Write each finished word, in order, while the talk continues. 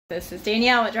This is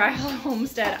Danielle at Dry Hollow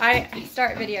Homestead. I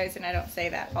start videos and I don't say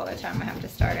that all the time. I have to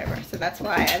start over. So that's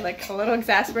why I look a little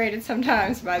exasperated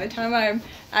sometimes. By the time I'm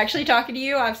actually talking to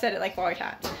you, I've said it like 4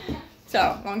 times.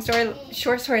 So,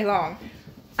 short story long.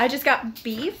 I just got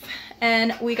beef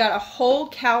and we got a whole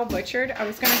cow butchered. I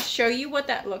was going to show you what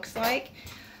that looks like.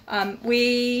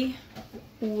 We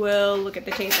will look at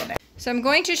the table there. So I'm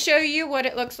going to show you what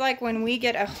it looks like when we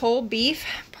get a whole beef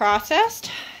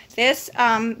processed. This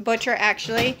butcher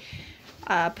actually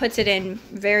puts it in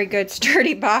very good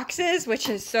sturdy boxes, which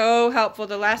is so helpful.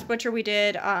 The last butcher we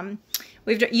did,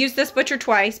 we've used this butcher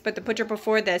twice, but the butcher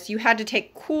before this, you had to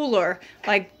take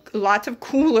like lots of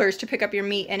coolers to pick up your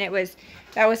meat, and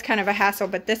that was kind of a hassle.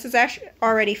 But this is actually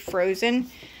already frozen,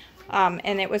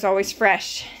 and it was always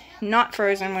fresh, not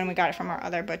frozen when we got it from our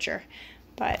other butcher.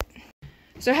 But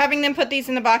so having them put these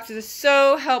in the boxes is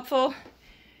so helpful.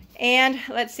 And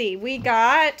let's see,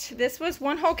 this was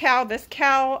one whole cow. This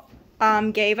cow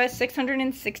gave us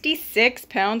 666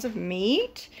 pounds of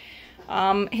meat.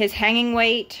 His hanging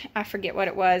weight, I forget what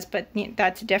it was, but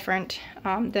that's different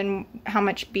than how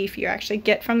much beef you actually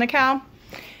get from the cow.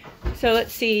 So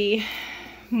let's see,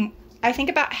 I think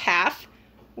about half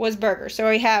was burger. So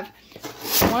we have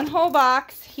one whole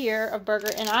box here of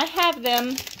burger, and I have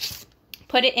them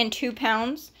put it in 2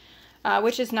 pounds.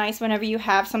 Which is nice. Whenever you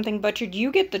have something butchered,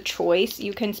 you get the choice.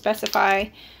 You can specify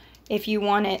if you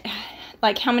want it,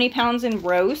 like how many pounds in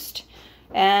roast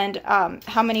and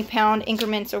how many pound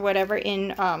increments or whatever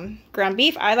in ground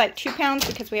beef. I like 2 pounds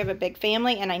because we have a big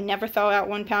family and I never thaw out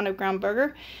 1 pound of ground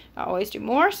burger. I always do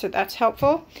more, so that's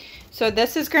helpful. So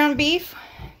this is ground beef,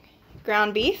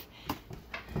 ground beef,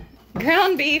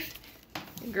 ground beef,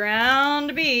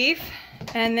 ground beef,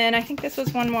 and then I think this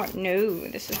was one more. No,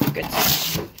 this is a good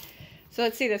stuff. So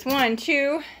let's see this. 1,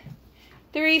 2,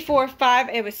 3, 4, 5.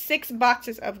 It was 6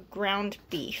 boxes of ground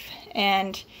beef.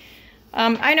 And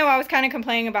I know I was kind of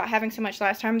complaining about having so much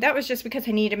last time. That was just because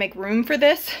I needed to make room for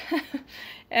this.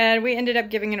 And we ended up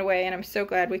giving it away. And I'm so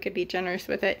glad we could be generous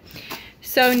with it.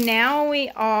 So now we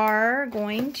are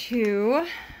going to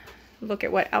look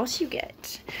at what else you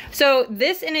get. So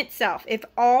this in itself, if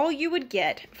all you would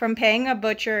get from paying a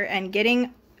butcher and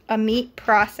getting a meat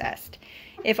processed,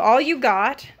 if all you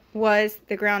got was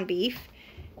the ground beef,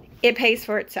 it pays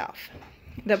for itself.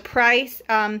 The price,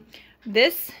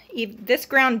 this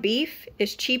ground beef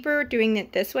is cheaper doing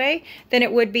it this way than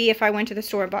it would be if I went to the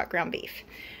store and bought ground beef.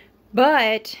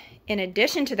 But in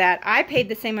addition to that, I paid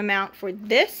the same amount for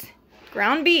this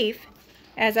ground beef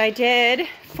as I did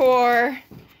per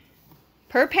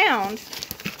pound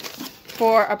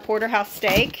for a porterhouse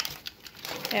steak.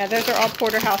 Yeah, those are all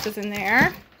porterhouses in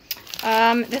there.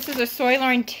 This is a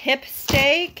sirloin tip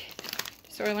steak.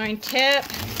 Sirloin tip.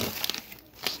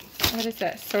 What is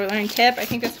this? Sirloin tip. I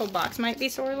think this whole box might be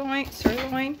sirloin.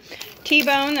 Sirloin.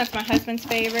 T-bone. That's my husband's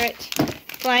favorite.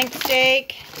 Flank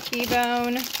steak.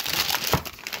 T-bone.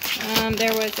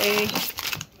 There was a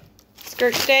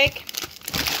skirt steak.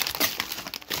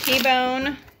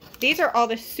 T-bone. These are all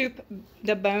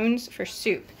the bones for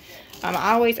soup.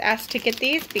 I always ask to get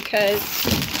these because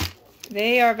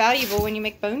they are valuable when you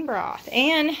make bone broth.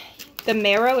 And the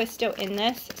marrow is still in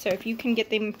this, so if you can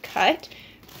get them cut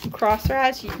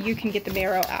crosswise, you can get the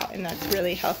marrow out, and that's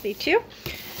really healthy too.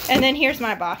 And then here's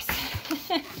my box.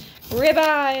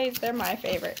 Ribeyes, they're my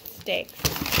favorite steaks.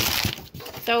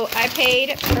 So I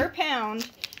paid per pound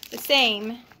the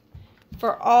same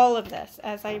for all of this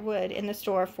as I would in the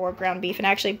store for ground beef, and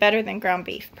actually better than ground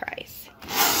beef price.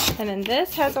 And then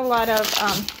this has a lot of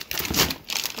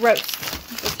roast.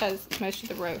 This has most of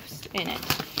the roast in it.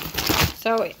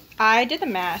 So I did the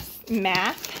math,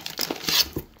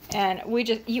 and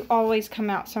you always come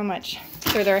out so much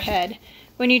further ahead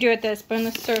when you do it this.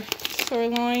 Boneless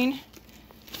sirloin.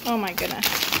 Oh my goodness.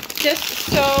 Just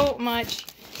so much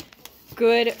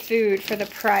good food for the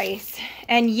price.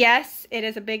 And yes, it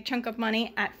is a big chunk of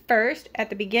money at first, at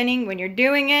the beginning when you're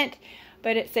doing it,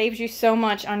 but it saves you so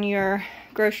much on your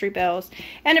grocery bills.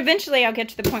 And eventually I'll get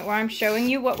to the point where I'm showing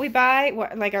you what we buy,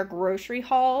 like our grocery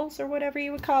hauls or whatever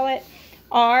you would call it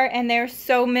are, and they're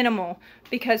so minimal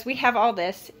because we have all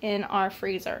this in our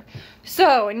freezer.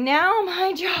 So now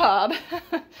my job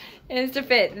is to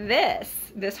fit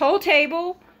this whole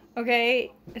table,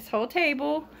 okay, this whole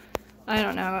table. I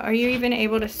don't know, are you even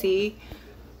able to see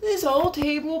this whole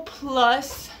table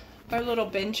plus our little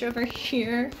bench over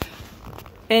here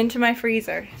into my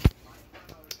freezer?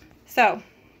 So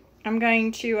I'm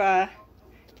going to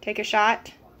take a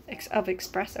shot of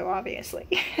espresso, obviously,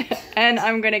 and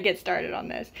I'm gonna get started on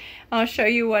this. I'll show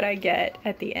you what I get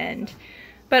at the end,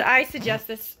 but I suggest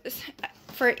this.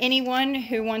 for anyone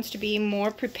who wants to be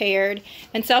more prepared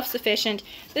and self-sufficient.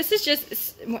 This is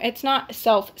just, it's not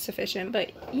self-sufficient,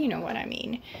 but you know what I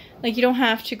mean. Like, you don't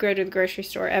have to go to the grocery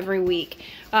store every week.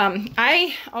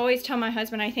 I always tell my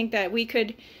husband, I think that we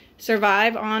could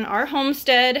survive on our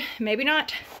homestead, maybe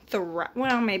not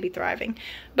well, maybe thriving,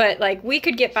 but like we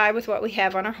could get by with what we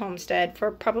have on our homestead for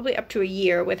probably up to a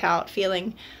year without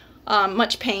feeling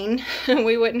much pain.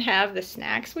 We wouldn't have the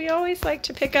snacks we always like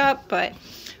to pick up, but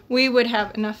we would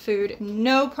have enough food,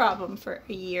 no problem, for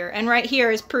a year. And right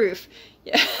here is proof.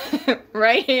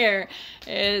 Right here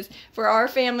is for our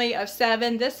family of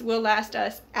 7. This will last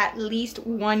us at least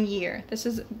 1 year. This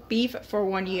is beef for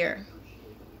 1 year.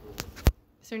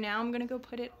 So now I'm gonna go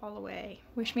put it all away.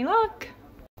 Wish me luck.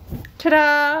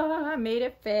 Ta-da! I made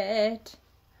it fit.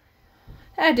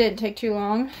 That didn't take too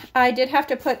long. I did have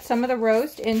to put some of the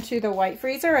roast into the white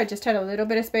freezer. I just had a little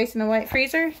bit of space in the white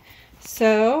freezer.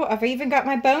 So I've even got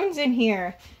my bones in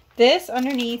here. This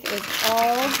underneath is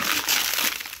all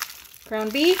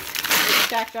ground beef. It's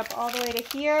stacked up all the way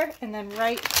to here, and then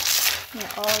right here,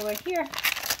 all the way here.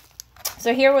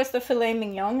 So here was the filet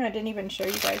mignon. I didn't even show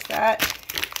you guys that.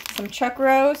 Some chuck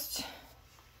roast.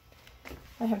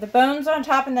 I have the bones on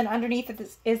top, and then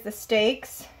underneath is the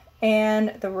steaks and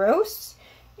the roasts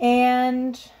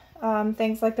and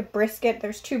things like the brisket.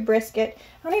 There's 2 brisket.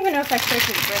 I don't even know if I showed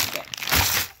you the brisket.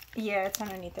 Yeah, it's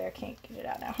underneath there. I can't get it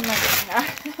out now. I'm not getting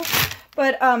that.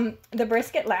 But the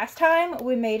brisket last time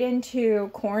we made into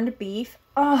corned beef.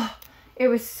 Oh, it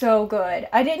was so good.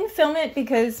 I didn't film it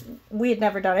because we had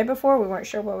never done it before. We weren't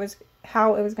sure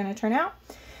how it was going to turn out.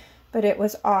 But it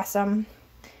was awesome.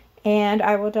 And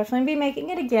I will definitely be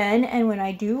making it again. And when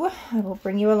I do, I will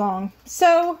bring you along.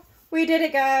 So, we did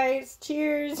it, guys.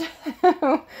 Cheers.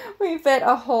 We fit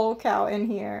a whole cow in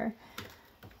here.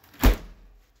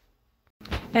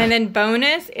 And then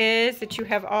bonus is that you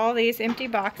have all these empty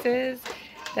boxes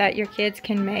that your kids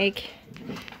can make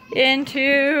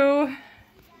into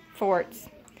forts.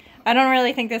 I don't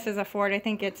really think this is a fort. I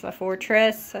think it's a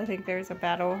fortress. I think there's a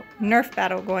Nerf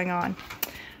battle going on.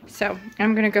 So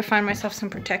I'm gonna go find myself some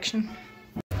protection.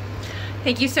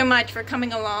 Thank you so much for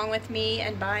coming along with me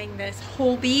and buying this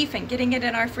whole beef and getting it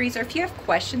in our freezer. If you have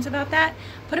questions about that,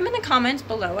 put them in the comments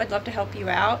below. I'd love to help you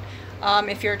out.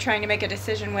 If you're trying to make a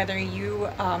decision whether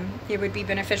it would be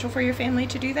beneficial for your family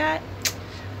to do that,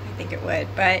 I think it would.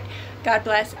 But God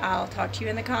bless. I'll talk to you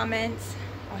in the comments.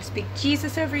 I'll speak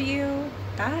Jesus over you.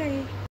 Bye.